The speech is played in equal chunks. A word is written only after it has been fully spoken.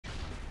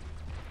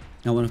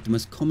Now, one of the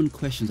most common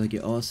questions I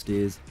get asked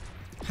is,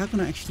 how can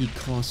I actually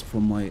cast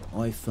from my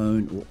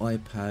iPhone or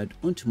iPad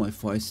onto my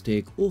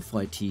Firestick or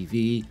Fire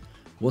TV?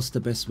 What's the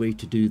best way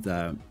to do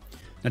that?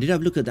 I did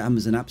have a look at the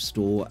Amazon App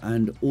Store,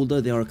 and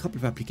although there are a couple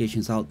of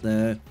applications out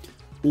there,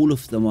 all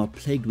of them are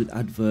plagued with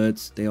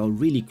adverts. They are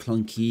really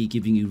clunky,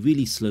 giving you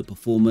really slow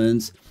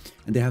performance,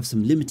 and they have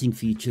some limiting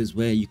features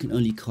where you can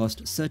only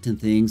cast certain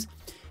things,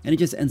 and it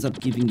just ends up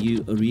giving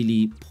you a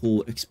really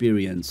poor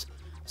experience.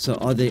 So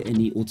are there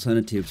any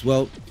alternatives?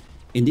 Well,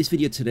 in this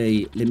video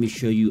today, let me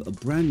show you a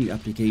brand new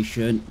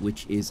application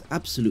which is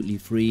absolutely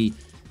free,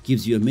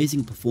 gives you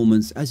amazing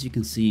performance as you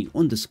can see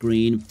on the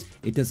screen.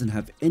 It doesn't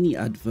have any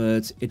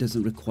adverts, it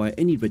doesn't require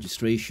any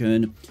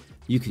registration.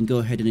 You can go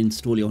ahead and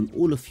install it on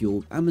all of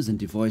your Amazon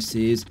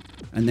devices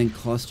and then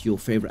cast your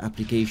favorite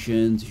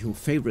applications, your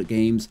favorite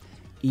games,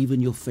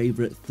 even your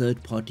favorite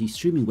third-party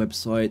streaming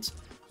websites.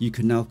 You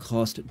can now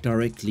cast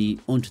directly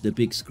onto the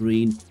big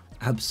screen,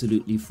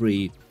 absolutely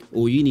free.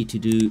 All you need to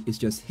do is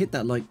just hit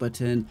that like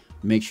button,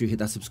 make sure you hit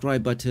that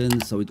subscribe button.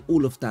 So with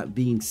all of that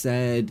being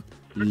said,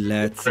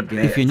 let's get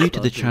If you're new to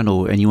the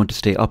channel and you want to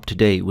stay up to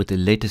date with the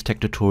latest tech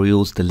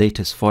tutorials, the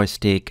latest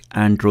Firestick,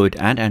 Android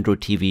and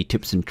Android TV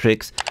tips and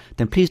tricks,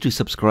 then please do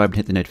subscribe and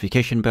hit the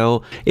notification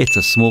bell. It's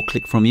a small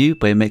click from you,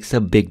 but it makes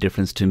a big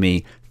difference to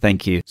me.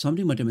 Thank you. So I'm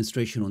doing my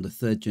demonstration on the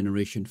 3rd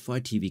generation Fire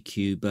TV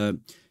Cube, but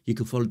you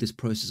can follow this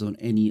process on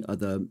any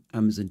other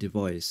Amazon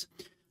device.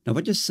 Now if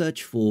I just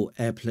search for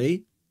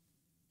AirPlay,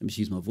 let me just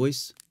use my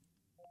voice.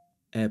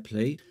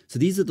 AirPlay. So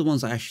these are the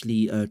ones I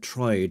actually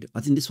tried.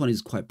 I think this one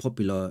is quite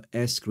popular,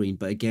 AirScreen,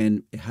 but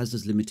again, it has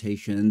those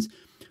limitations.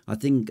 I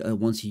think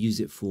once you use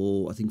it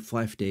for,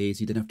 5 days,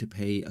 you then have to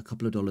pay a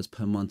couple of dollars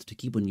per month to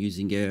keep on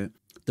using it.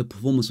 The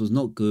performance was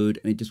not good,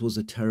 and it just was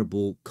a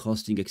terrible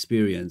casting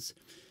experience.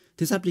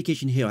 This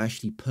application here I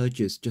actually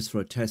purchased just for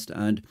a test,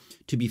 and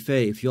to be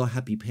fair, if you're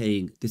happy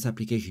paying, this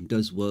application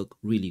does work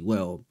really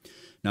well.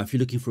 Now, if you're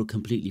looking for a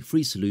completely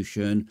free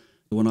solution,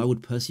 the one I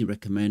would personally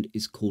recommend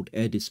is called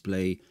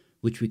AirDisplay,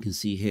 which we can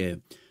see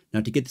here.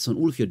 Now to get this on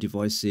all of your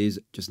devices,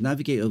 just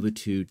navigate over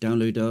to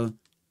Downloader.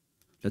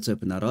 Let's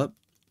open that up.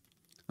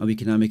 And we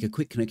can now make a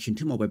quick connection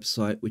to my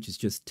website, which is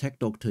just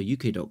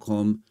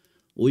tdoctoruk.com,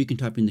 or you can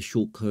type in the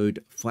short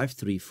code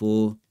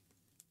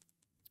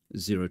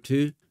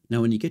 53402.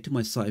 Now when you get to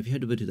my site, if you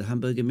head over to the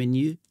hamburger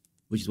menu,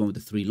 which is one with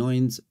the 3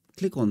 lines,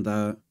 click on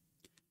that,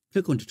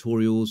 click on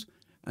tutorials,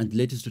 and the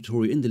latest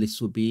tutorial in the list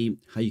will be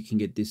how you can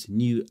get this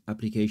new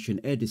application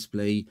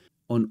AirDisplay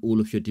on all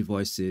of your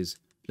devices.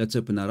 Let's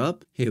open that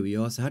up. Here we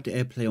are. So how to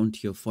AirPlay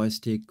onto your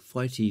Firestick,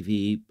 Fire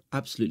TV,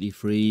 absolutely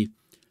free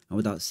and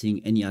without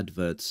seeing any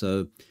adverts.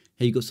 So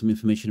here you got some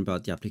information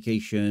about the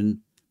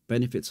application,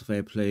 benefits of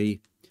AirPlay.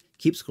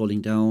 Keep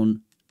scrolling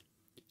down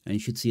and you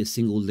should see a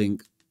single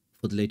link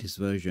for the latest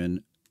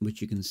version,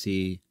 which you can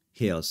see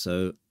here.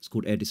 So it's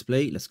called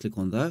AirDisplay. Let's click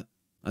on that.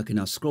 I can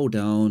now scroll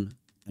down,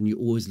 and you're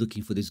always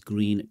looking for this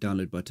green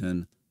download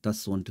button.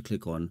 That's the one to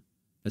click on.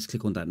 Let's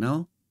click on that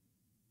now.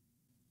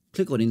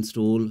 Click on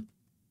install.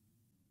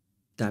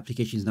 The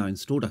application is now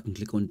installed. I can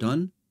click on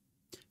done.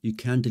 You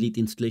can delete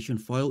the installation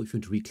file if you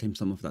want to reclaim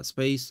some of that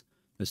space.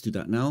 Let's do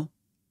that now.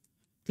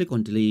 Click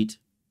on delete.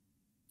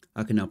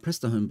 I can now press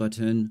the home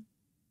button.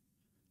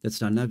 Let's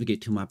now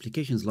navigate to my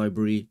applications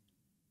library.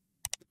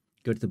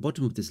 Go to the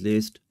bottom of this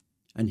list,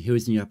 and here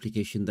is the new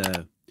application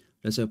there.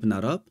 Let's open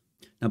that up.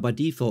 Now by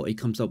default, it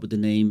comes up with the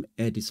name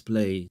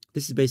AirDisplay.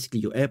 This is basically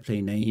your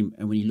AirPlay name,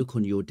 and when you look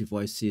on your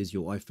devices,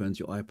 your iPhones,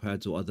 your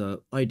iPads, or other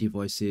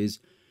iDevices,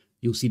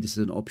 you'll see this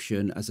as an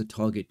option as a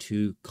target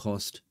to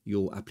cast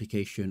your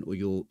application or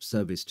your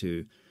service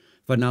to.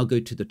 If I now go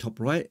to the top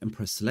right and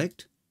press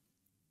select,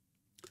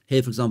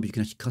 here for example, you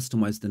can actually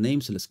customize the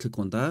name. So let's click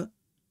on that.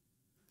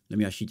 Let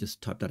me actually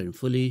just type that in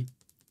fully.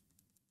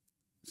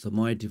 So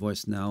my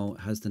device now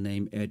has the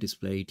name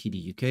AirDisplay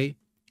tdoctoruk.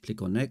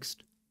 Click on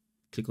next,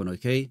 click on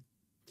OK.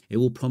 It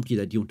will prompt you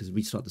that you want to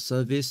restart the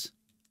service.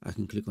 I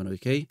can click on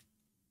OK.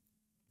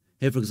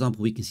 Here, for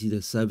example, we can see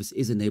the service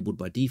is enabled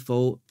by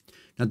default.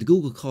 Now the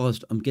Google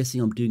Cast, I'm guessing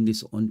I'm doing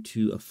this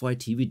onto a Fire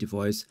TV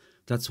device.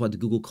 That's why the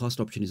Google Cast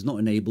option is not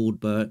enabled,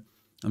 but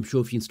I'm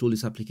sure if you install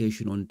this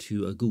application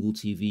onto a Google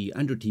TV,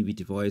 Android TV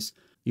device,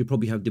 you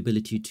probably have the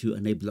ability to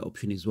enable that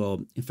option as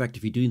well. In fact,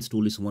 if you do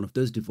install this on one of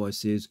those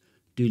devices,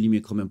 do leave me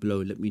a comment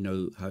below, let me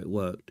know how it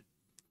worked.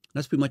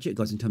 That's pretty much it,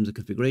 guys, in terms of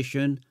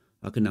configuration.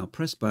 I can now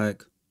press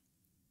back.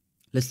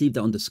 Let's leave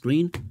that on the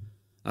screen.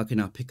 I can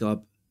now pick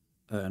up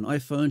an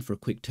iPhone for a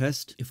quick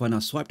test. If I now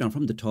swipe down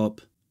from the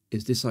top,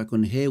 is this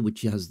icon here,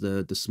 which has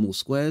the small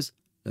squares.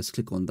 Let's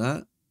click on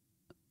that.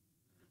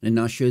 And it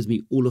now shows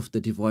me all of the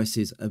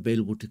devices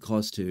available to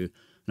cast to.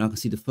 And I can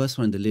see the first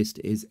one on the list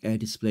is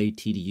AirDisplay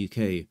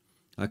tdoctoruk.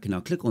 I can now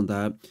click on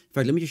that. In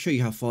fact, let me just show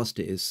you how fast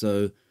it is.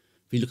 So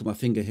if you look at my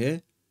finger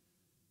here,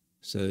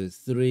 so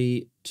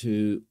 3,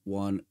 2,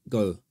 1,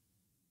 go.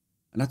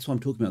 And that's what I'm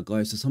talking about,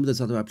 guys. So some of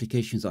those other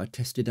applications that I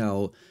tested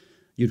out,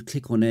 you'd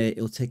click on it,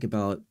 it'll take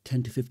about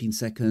 10 to 15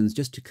 seconds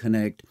just to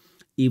connect.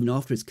 Even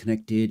after it's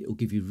connected, it'll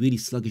give you really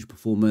sluggish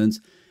performance,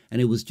 and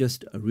it was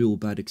just a real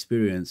bad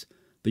experience.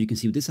 But you can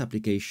see with this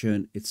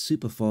application, it's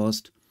super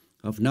fast.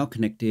 I've now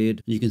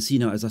connected. You can see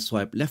now as I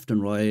swipe left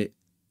and right,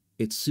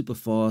 it's super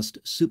fast,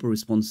 super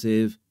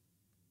responsive.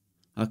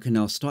 I can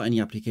now start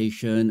any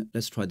application.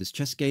 Let's try this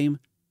chess game.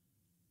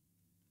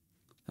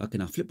 I can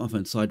now flip my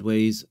phone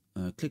sideways,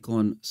 click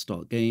on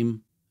start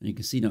game. And you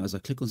can see now as I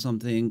click on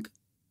something,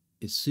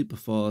 it's super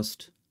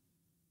fast,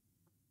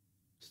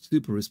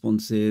 super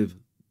responsive.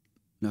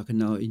 And I can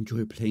now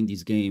enjoy playing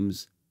these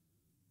games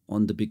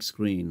on the big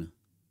screen.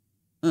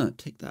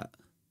 Take that.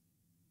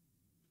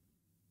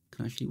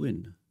 Can I actually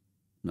win?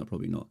 No,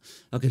 probably not.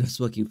 Okay, that's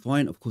working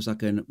fine. Of course, I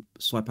can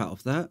swipe out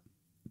of that.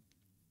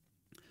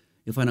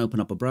 If I now open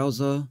up a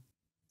browser,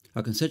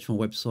 I can search for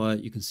my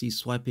website. You can see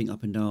swiping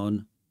up and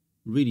down,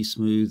 really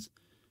smooth.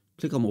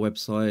 Click on my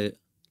website.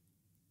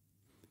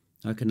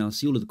 I can now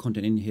see all of the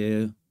content in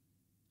here.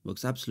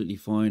 Works absolutely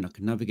fine. I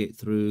can navigate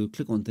through,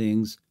 click on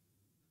things.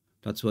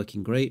 That's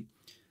working great.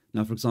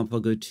 Now, for example,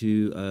 I'll go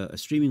to a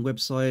streaming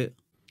website.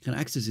 I can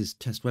access this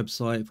test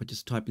website. If I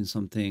just type in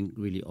something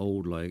really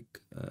old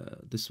like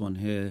this one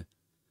here,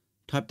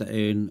 type that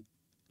in,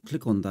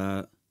 click on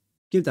that,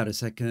 give that a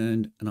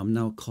second, and I'm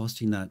now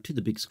casting that to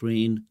the big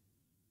screen.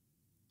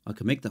 I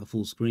can make that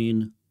full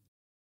screen,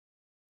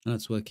 and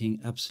that's working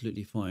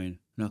absolutely fine.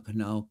 And I can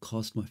now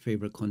cast my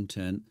favorite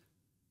content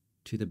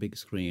to the big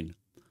screen.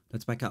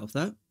 Let's back out of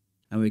that,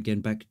 and we're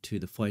again back to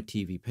the Fire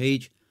TV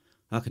page.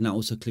 I can now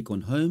also click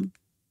on home.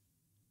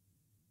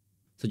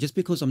 So just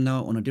because I'm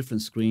now on a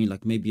different screen,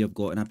 like maybe I've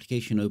got an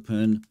application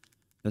open,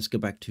 let's go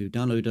back to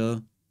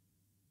downloader.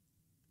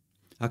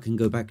 I can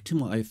go back to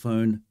my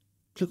iPhone,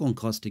 click on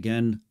cast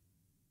again.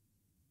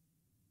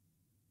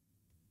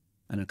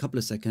 And in a couple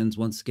of seconds,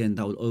 once again,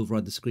 that will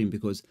override the screen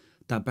because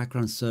that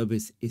background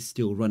service is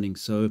still running.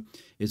 So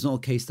it's not a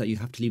case that you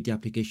have to leave the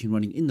application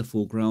running in the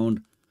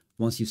foreground.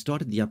 Once you've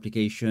started the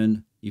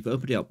application, you've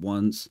opened it up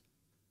once,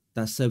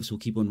 that service will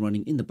keep on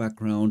running in the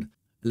background,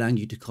 allowing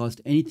you to cast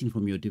anything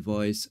from your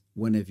device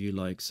whenever you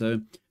like.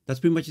 So that's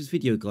pretty much this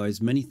video,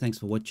 guys. Many thanks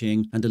for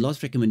watching. And the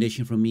last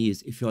recommendation from me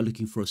is if you are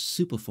looking for a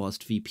super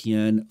fast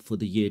VPN for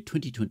the year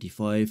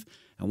 2025,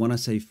 and when I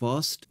say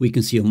fast, we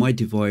can see on my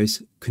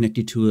device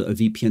connected to a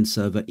VPN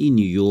server in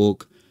New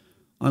York,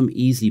 I'm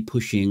easily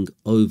pushing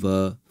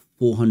over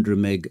 400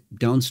 meg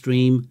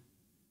downstream.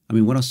 I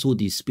mean, when I saw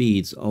these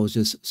speeds, I was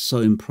just so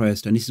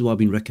impressed. And this is why I've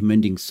been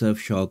recommending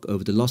Surfshark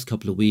over the last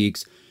couple of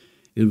weeks.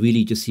 It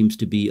really just seems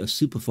to be a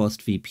super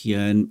fast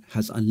VPN,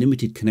 has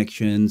unlimited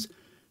connections.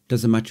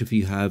 Doesn't matter if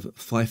you have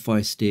 5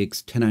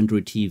 Firesticks, 10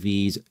 Android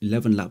TVs,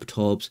 11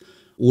 laptops,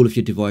 all of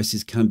your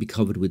devices can be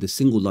covered with a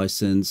single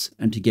license.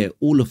 And to get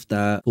all of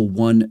that for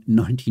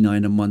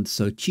 $1.99 a month,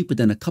 so cheaper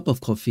than a cup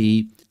of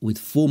coffee with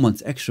 4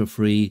 months extra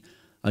free,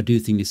 I do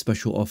think this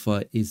special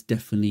offer is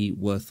definitely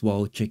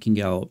worthwhile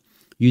checking out.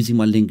 Using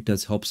my link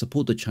does help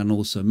support the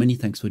channel, so many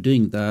thanks for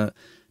doing that.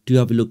 Do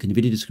have a look in the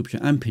video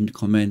description and pinned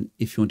comment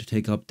if you want to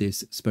take up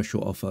this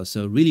special offer.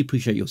 So really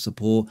appreciate your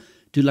support.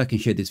 Do like and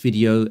share this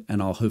video,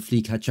 and I'll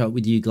hopefully catch up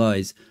with you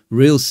guys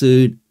real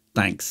soon.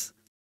 Thanks.